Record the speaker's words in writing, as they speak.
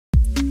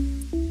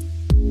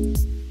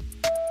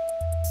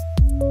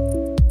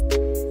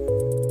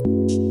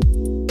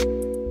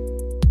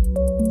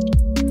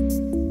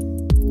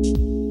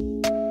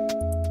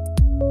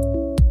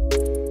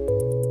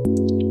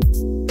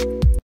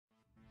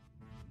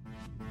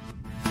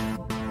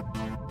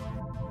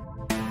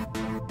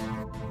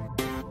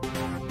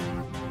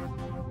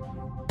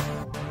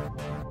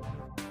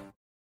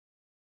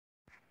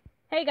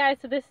Hey guys,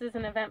 so this is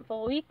an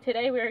eventful week.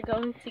 Today we are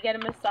going to get a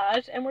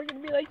massage and we're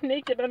going to be like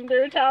naked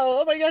under a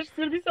towel. Oh my gosh, it's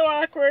going to be so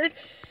awkward.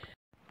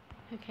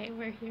 Okay,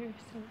 we're here,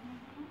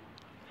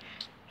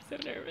 so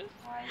nervous.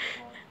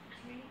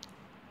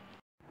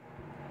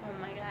 Oh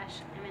my gosh,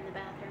 I'm in the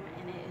bathroom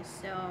and it is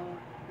so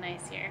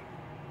nice here.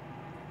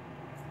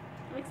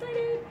 I'm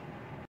excited.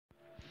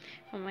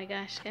 Oh my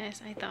gosh,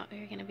 guys, I thought we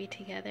were going to be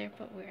together,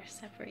 but we're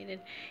separated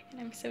and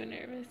I'm so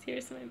nervous.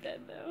 Here's my bed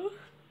though.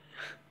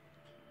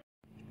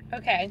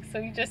 Okay, so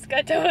we just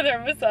got done with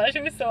our massage.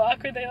 It was so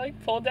awkward. They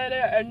like pulled out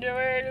our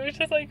underwear and it was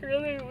just like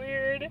really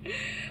weird.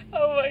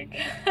 Oh my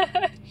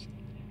gosh.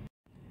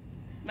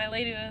 My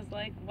lady was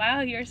like,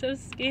 wow, you're so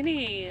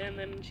skinny. And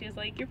then she was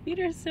like, your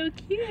feet are so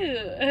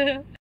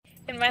cute.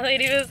 And my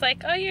lady was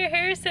like, oh, your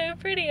hair is so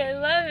pretty. I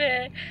love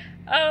it.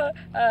 Oh,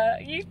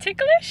 you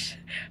ticklish?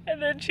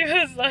 And then she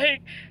was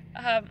like,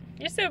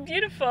 you're so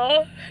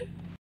beautiful.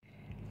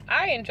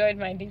 I enjoyed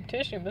my deep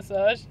tissue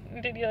massage.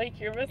 Did you like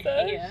your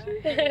massage?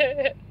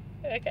 Yeah.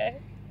 Okay.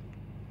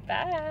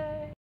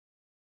 Bye.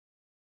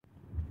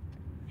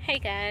 Hey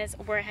guys,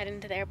 we're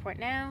heading to the airport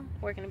now.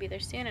 We're gonna be there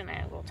soon and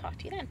I will talk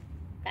to you then.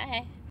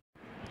 Bye.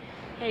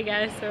 Hey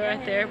guys, so we're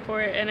at the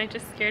airport and I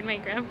just scared my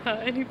grandpa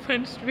and he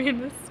punched me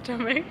in the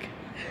stomach.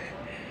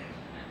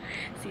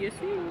 See you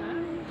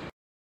soon.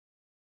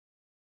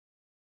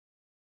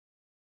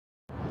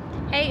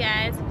 Hey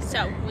guys,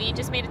 so we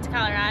just made it to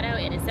Colorado.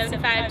 It is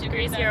 75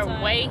 degrees here,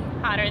 way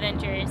hotter than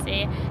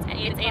Jersey. And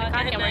it's 8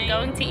 o'clock and we're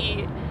going to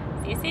eat.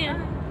 See you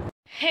soon.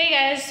 Hey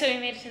guys, so we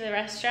made it to the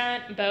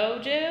restaurant,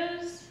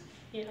 Bojo's.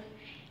 Yeah.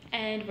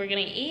 And we're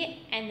gonna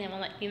eat and then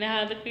we'll let you know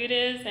how the food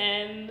is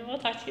and we'll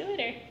talk to you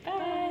later.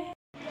 Bye.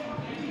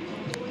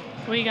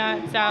 We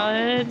got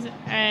salads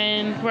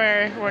and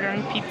we're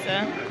ordering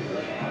pizza.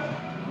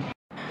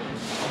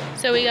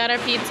 So we got our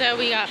pizza,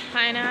 we got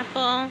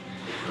pineapple,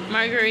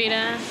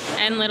 margarita,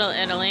 and Little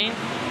Italy.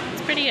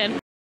 It's pretty good.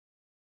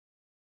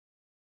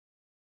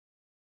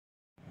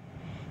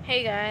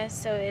 Hey guys,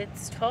 so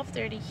it's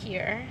 12:30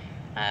 here,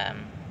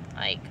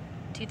 like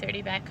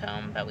 2:30 back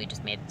home, but we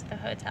just made it to the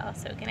hotel,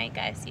 so good night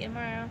guys, see you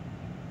tomorrow.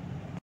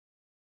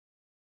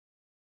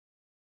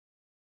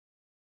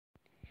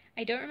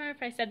 I don't remember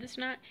if I said this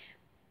or not,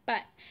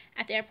 but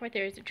at the airport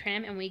there was a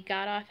tram and we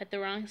got off at the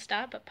wrong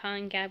stop, but Paul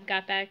and Gab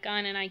got back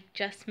on and I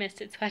just missed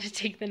it, so I had to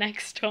take the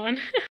next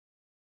one.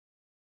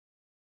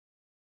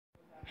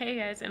 Hey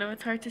guys, I know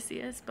it's hard to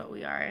see us, but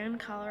we are in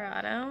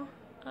Colorado.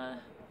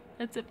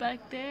 That's it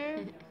back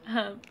there.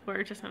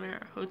 We're just in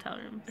our hotel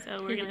room,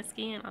 so we're gonna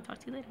ski and I'll talk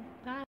to you later.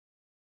 Bye.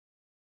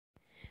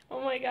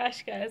 Oh my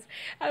gosh, guys.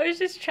 I was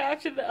just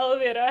trapped in the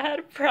elevator. I had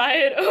to pry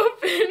it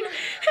open.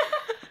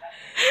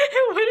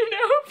 It wouldn't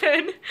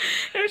open.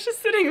 It was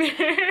just sitting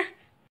there.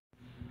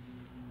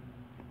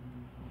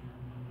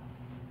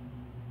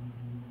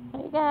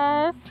 Hey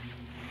guys.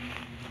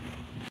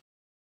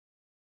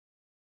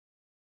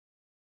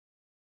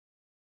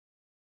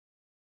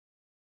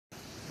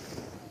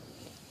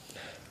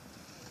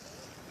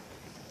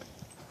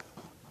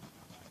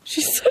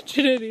 She's such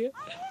an idiot.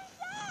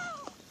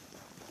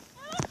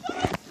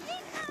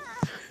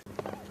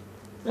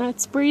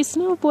 That's Bree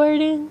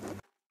snowboarding.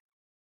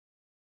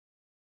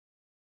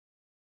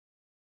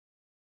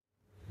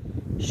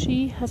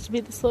 She has to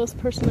be the slowest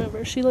person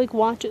ever. She like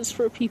watches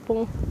for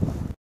people.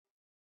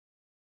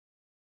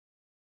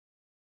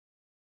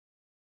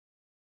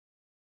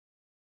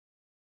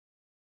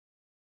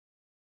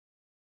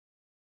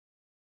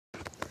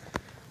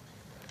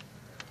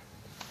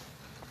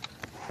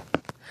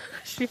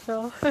 She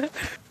fell.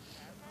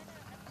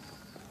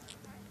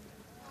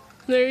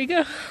 There you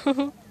go.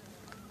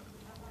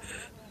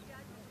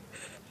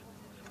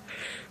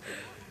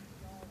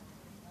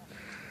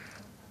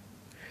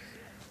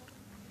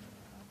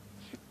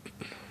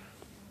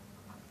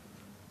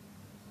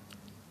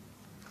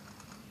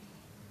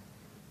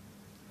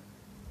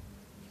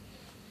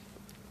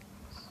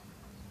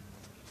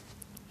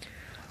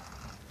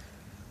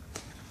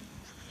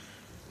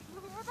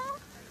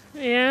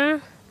 Yeah.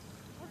 It's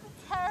a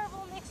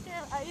terrible mixture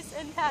of ice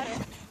and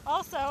powder.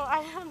 Also,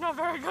 I am not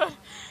very good.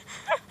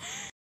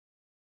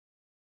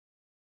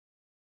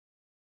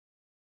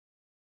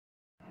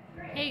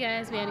 Hey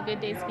guys, we had a good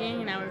day skiing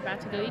and now we're about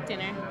to go eat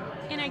dinner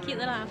in our cute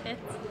little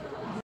outfits.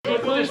 Look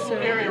at this little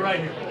area right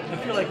here. I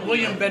feel like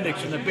William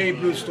Bendix in the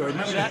Babe Ruth story.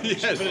 Remember that?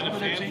 Yes.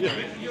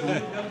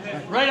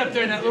 Right up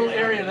there in that little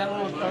area, that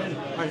little...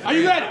 Are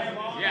you ready?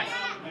 Yes.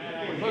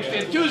 Looks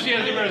the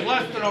enthusiasm is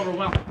less than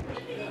overwhelming.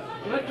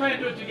 Let's try and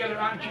do it together,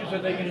 aren't you, so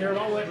they can hear it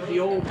all the way to the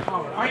old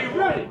tower. Are you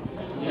ready?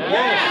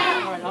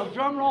 Yes. All right, I'll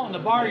drum roll on the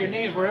bar of your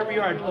knees wherever you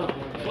are. Look,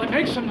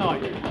 make some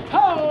noise.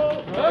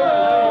 Ho!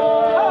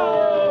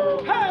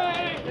 Ho! Ho!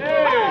 Hey!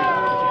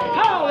 Ho!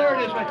 Ho! There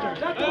it is right there.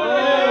 That's the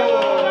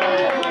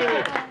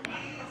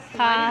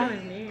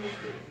one.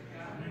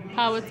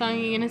 Pa, what song are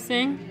you gonna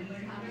sing?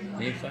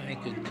 If I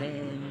could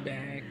turn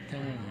back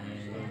time.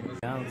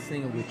 I'll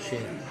sing it with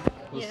Cher.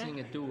 We'll sing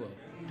a duo.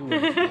 Look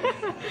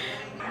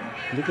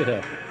at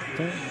her.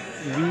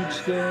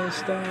 Reach the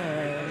star.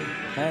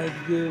 I'd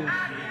give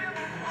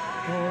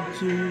all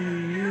to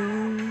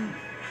you.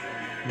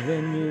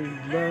 When you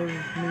love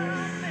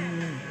me,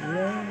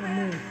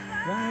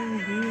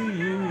 like you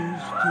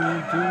used to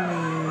do.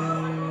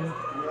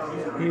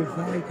 If I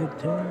could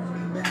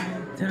turn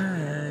back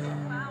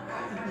time,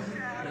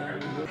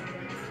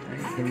 I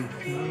can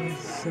feel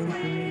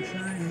something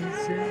inside me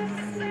say,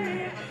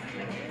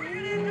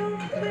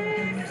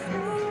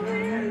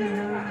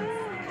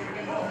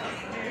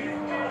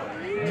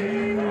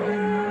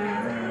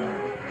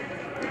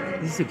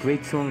 these are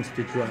great songs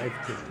to drive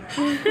to.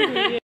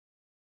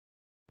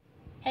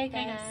 Hey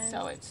guys.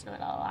 So it snowed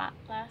a lot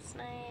last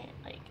night.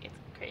 Like, it's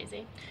crazy.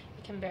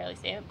 You can barely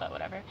see it, but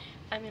whatever.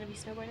 I'm gonna be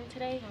snowboarding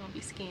today. I'm gonna be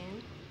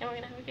skiing, and we're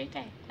gonna have a great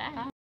day.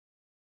 Bye.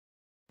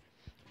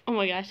 Oh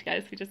my gosh,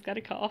 guys, we just got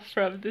a call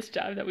from this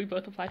job that we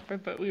both applied for,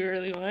 but we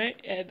really want,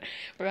 and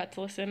we're about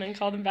to listen and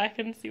call them back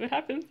and see what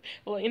happens.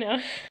 We'll let you know.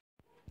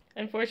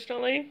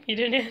 Unfortunately, he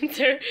didn't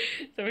answer,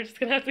 so we're just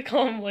gonna have to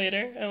call him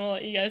later, and we'll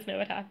let you guys know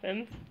what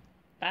happens.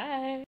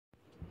 Bye.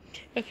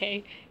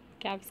 Okay,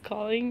 Gab's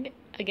calling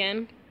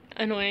again.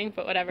 Annoying,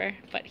 but whatever.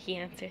 But he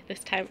answered this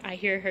time. I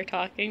hear her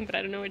talking, but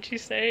I don't know what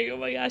she's saying. Oh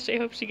my gosh, I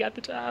hope she got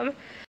the job.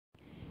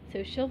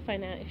 So she'll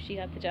find out if she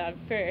got the job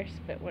first,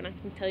 but we're not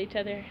going to tell each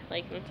other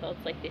like until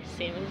it's like the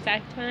same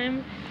exact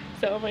time.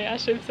 So oh my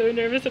gosh, I'm so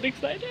nervous and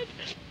excited.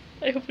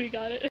 I hope we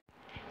got it.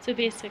 So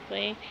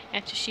basically,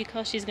 after she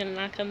calls, she's going to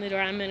knock on the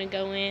door. I'm going to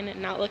go in,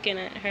 not looking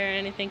at her or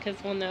anything,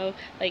 because we'll know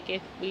like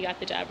if we got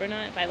the job or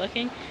not by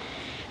looking.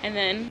 And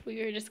then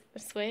we were just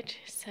gonna switch,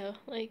 so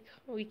like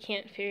we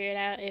can't figure it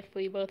out if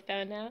we both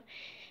found out.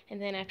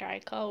 And then after I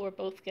call, we're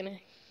both gonna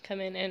come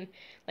in and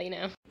let you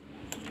know.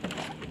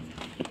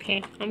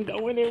 Okay, I'm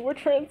going in. We're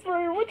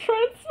transferring.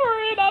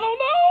 I don't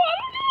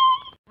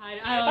know.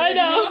 I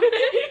know.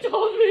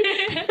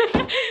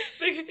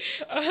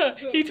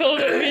 He told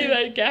me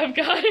that Gab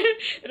got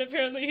it, and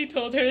apparently he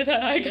told her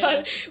that I got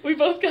it. We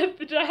both got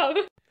the job.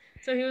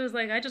 So he was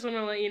like, I just want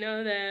to let you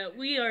know that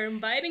we are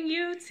inviting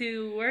you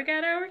to work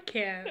at our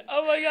camp.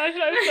 Oh my gosh,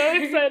 I'm so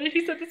excited.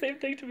 He said the same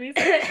thing to me.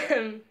 So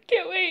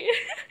can't wait.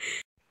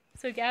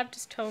 So Gab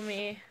just told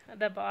me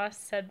the boss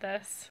said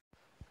this.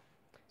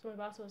 So my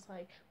boss was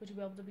like, would you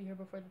be able to be here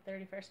before the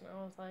 31st? And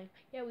I was like,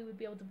 yeah, we would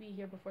be able to be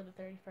here before the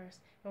 31st.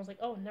 And I was like,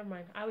 oh, never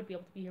mind. I would be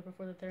able to be here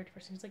before the 31st.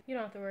 And he's like, you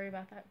don't have to worry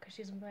about that because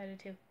she's invited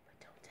too. But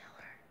don't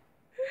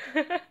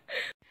tell her.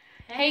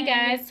 Hey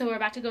guys, so we're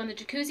about to go in the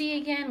jacuzzi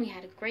again. We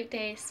had a great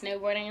day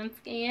snowboarding and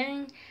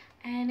skiing,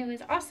 and it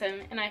was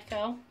awesome. And I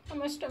fell on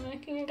my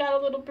stomach and got a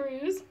little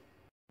bruise.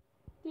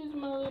 Here's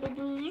my little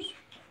bruise.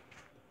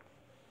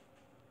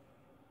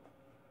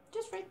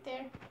 Just right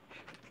there.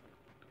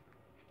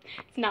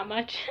 It's not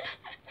much.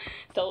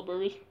 Still a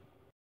bruise.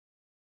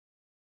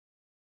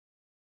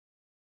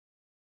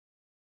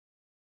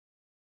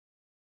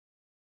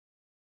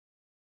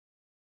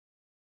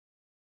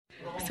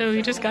 So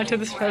we just got to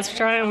this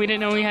restaurant and we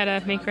didn't know we had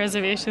to make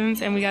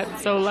reservations, and we got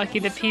so lucky.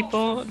 The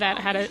people that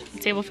had a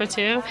table for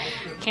two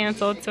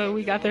canceled, so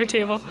we got their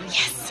table.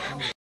 Yes!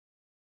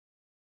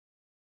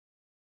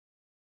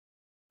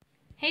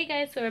 Hey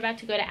guys, so we're about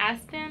to go to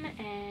Aspen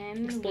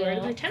and explore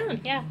the town.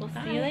 Yeah, we'll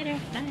see you later.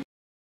 Bye.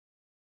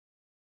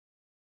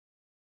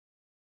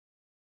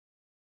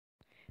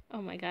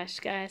 Oh my gosh,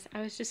 guys,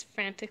 I was just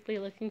frantically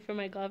looking for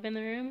my glove in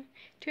the room.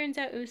 Turns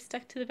out it was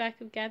stuck to the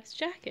back of Gab's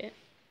jacket.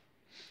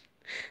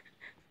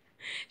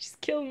 Just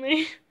killed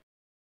me.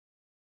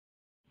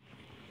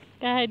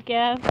 Go ahead,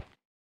 Gab.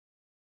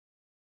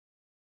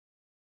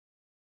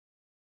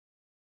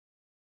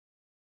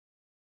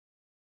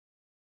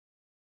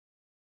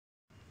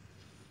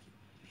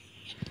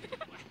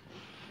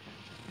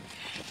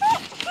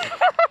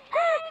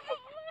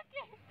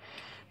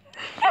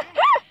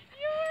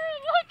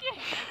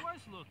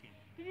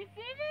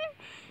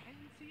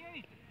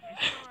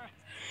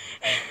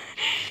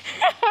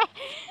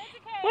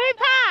 Wait,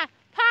 Pa!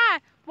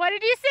 What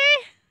did you see?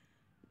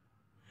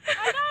 I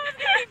thought it was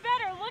going to be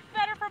better. Look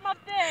better from up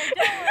there.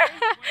 Don't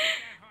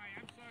worry.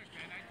 I'm sorry,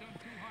 man. I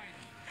jumped too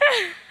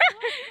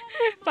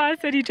high. Pa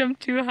said he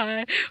jumped too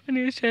high when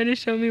he was trying to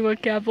show me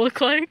what Gab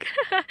looked like.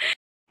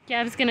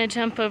 Gab's going to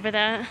jump over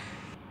that.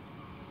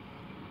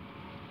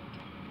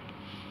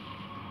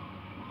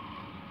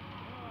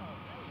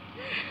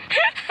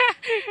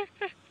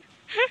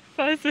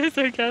 Pa so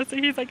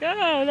sarcastic. He's like,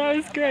 oh, that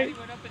was great.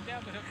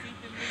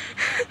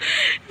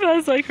 I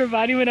was like, her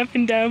body went up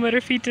and down, but her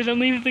feet didn't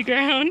leave the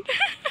ground.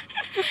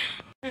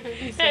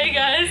 Hey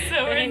guys,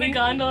 so we're in the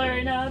gondola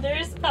right now.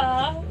 There's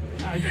Pa.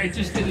 I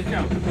just did a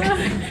jump.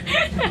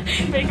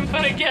 Making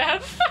fun of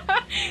Gab.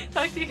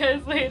 Talk to you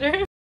guys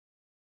later.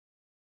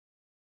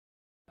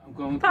 I'm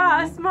going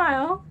Pa, to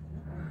smile.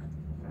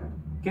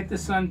 get the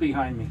sun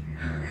behind me.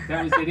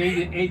 That was at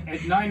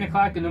 9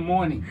 o'clock in the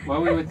morning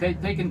while we were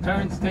taking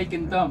turns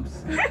taking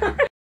dumps. I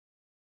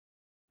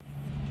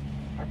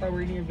thought we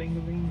were near Bingo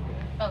Bingo.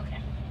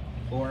 Okay.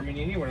 Or, I mean,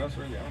 anywhere else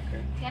really, I don't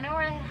care. Do you know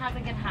we're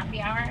having a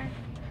happy hour?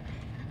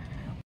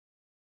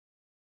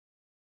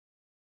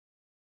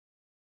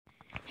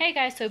 Hey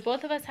guys, so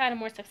both of us had a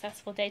more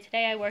successful day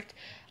today. I worked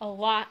a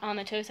lot on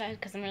the toe side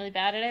because I'm really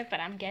bad at it, but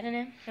I'm getting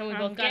it. And we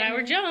both got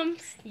our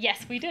jumps.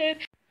 Yes, we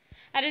did.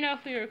 I don't know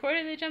if we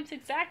recorded the jumps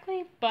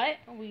exactly, but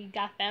we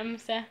got them,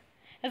 so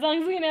as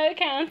long as we know it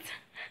counts.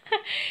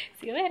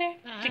 See you later.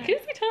 Bye.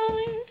 Jacuzzi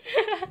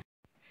time.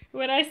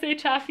 When I say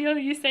cha feel,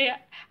 you say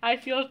I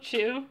feel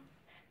chew.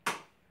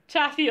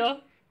 Cha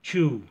feel.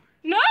 Chew.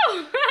 No!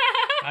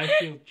 I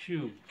feel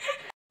chew.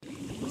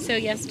 So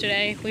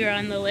yesterday we were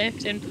on the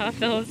lift and Pa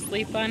fell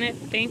asleep on it.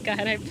 Thank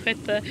God I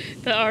put the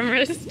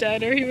armrest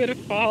down or he would have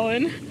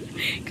fallen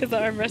because the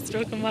armrest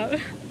woke him up.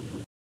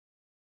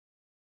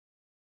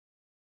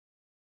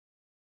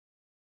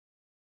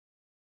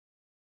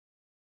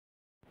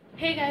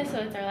 Hey guys, so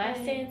it's our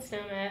last day in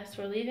Snowmass.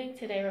 We're leaving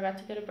today. We're about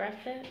to go to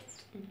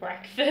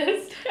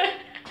breakfast.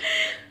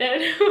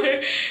 Then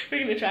we're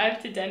gonna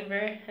drive to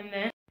Denver and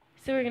then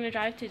we're gonna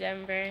drive to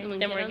Denver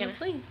and then we're gonna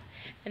plane.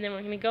 And then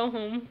we're gonna go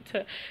home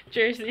to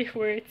Jersey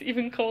where it's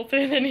even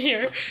colder than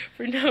here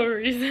for no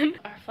reason.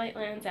 Our flight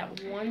lands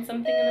at 1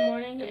 something in the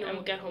morning and then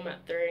we'll get home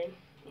at 3,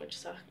 which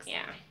sucks.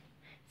 Yeah.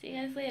 See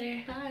you guys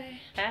later. Bye.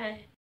 Bye.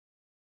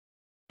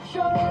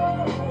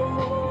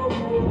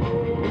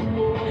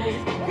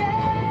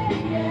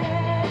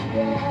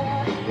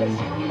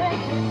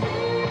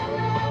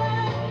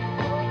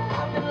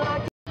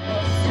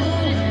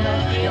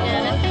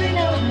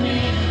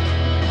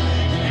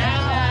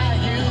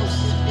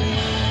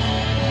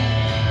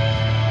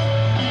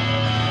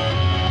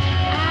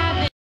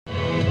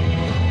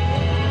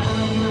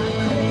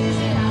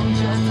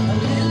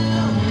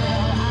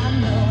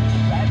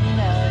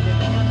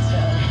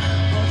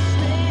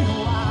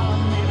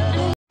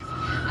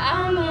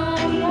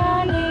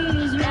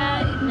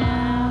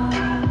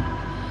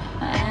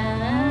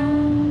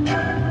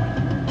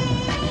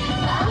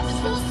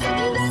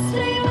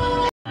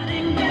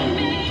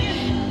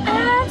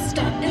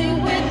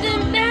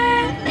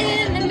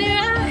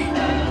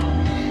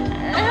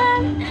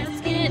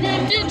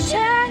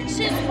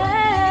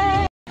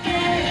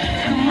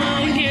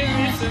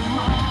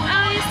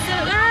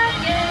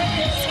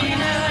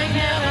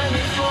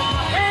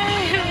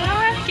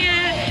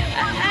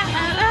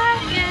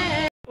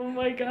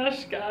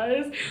 Gosh,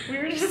 guys, we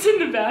were just in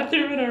the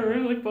bathroom in our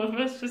room, like both of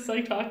us just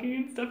like talking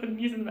and stuff and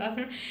using the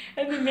bathroom,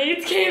 and the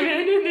maids came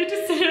in and they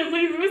just didn't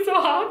leave. It was so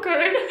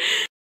awkward.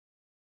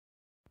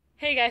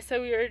 Hey guys,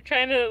 so we were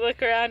trying to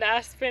look around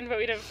Aspen, but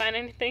we didn't find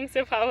anything,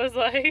 so Pa was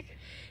like,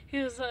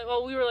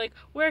 well, we were like,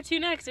 where to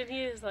next? And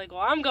he was like,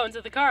 well, I'm going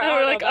to the car. And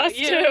we're like, us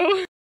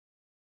too.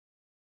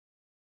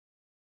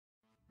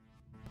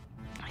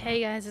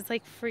 Hey guys, it's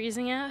like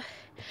freezing out,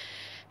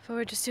 but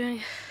we're just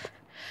doing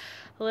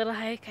a little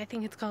hike. I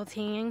think it's called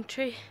Hanging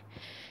Tree,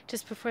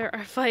 just before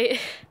our flight.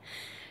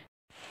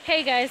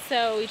 Hey guys,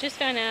 so we just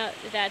found out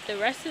that the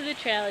rest of the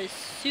trail is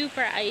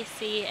super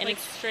icy and like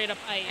it's straight up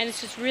ice, and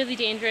it's just really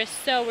dangerous.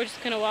 So we're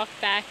just gonna walk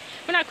back.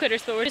 We're not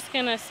quitters, but we're just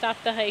gonna stop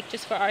the hike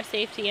just for our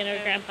safety and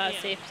our grandpa's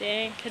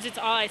safety. Because it's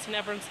all ice and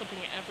everyone's slipping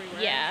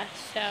everywhere. Yeah.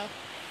 So,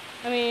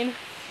 I mean.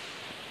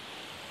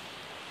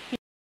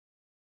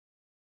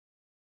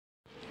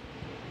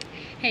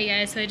 Hey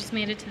guys, so I just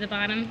made it to the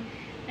bottom.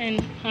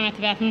 And I'm at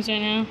the bathrooms right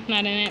now,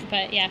 not in it,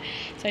 but yeah.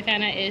 So I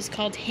found out it is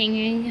called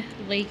Hanging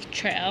Lake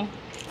Trail.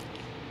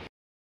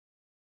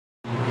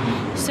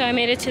 So I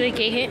made it to the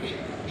gate,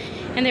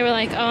 and they were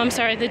like, oh, I'm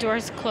sorry, the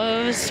door's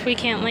closed. We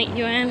can't let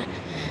you in.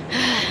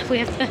 We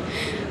have to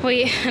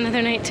wait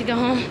another night to go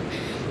home.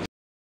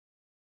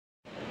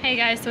 Hey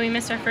guys, so we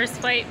missed our first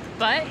flight,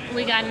 but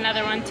we got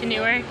another one to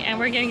Newark, and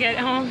we're gonna get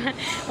home.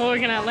 Well,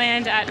 we're gonna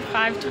land at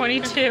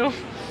 5:22,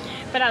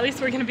 but at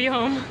least we're gonna be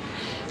home.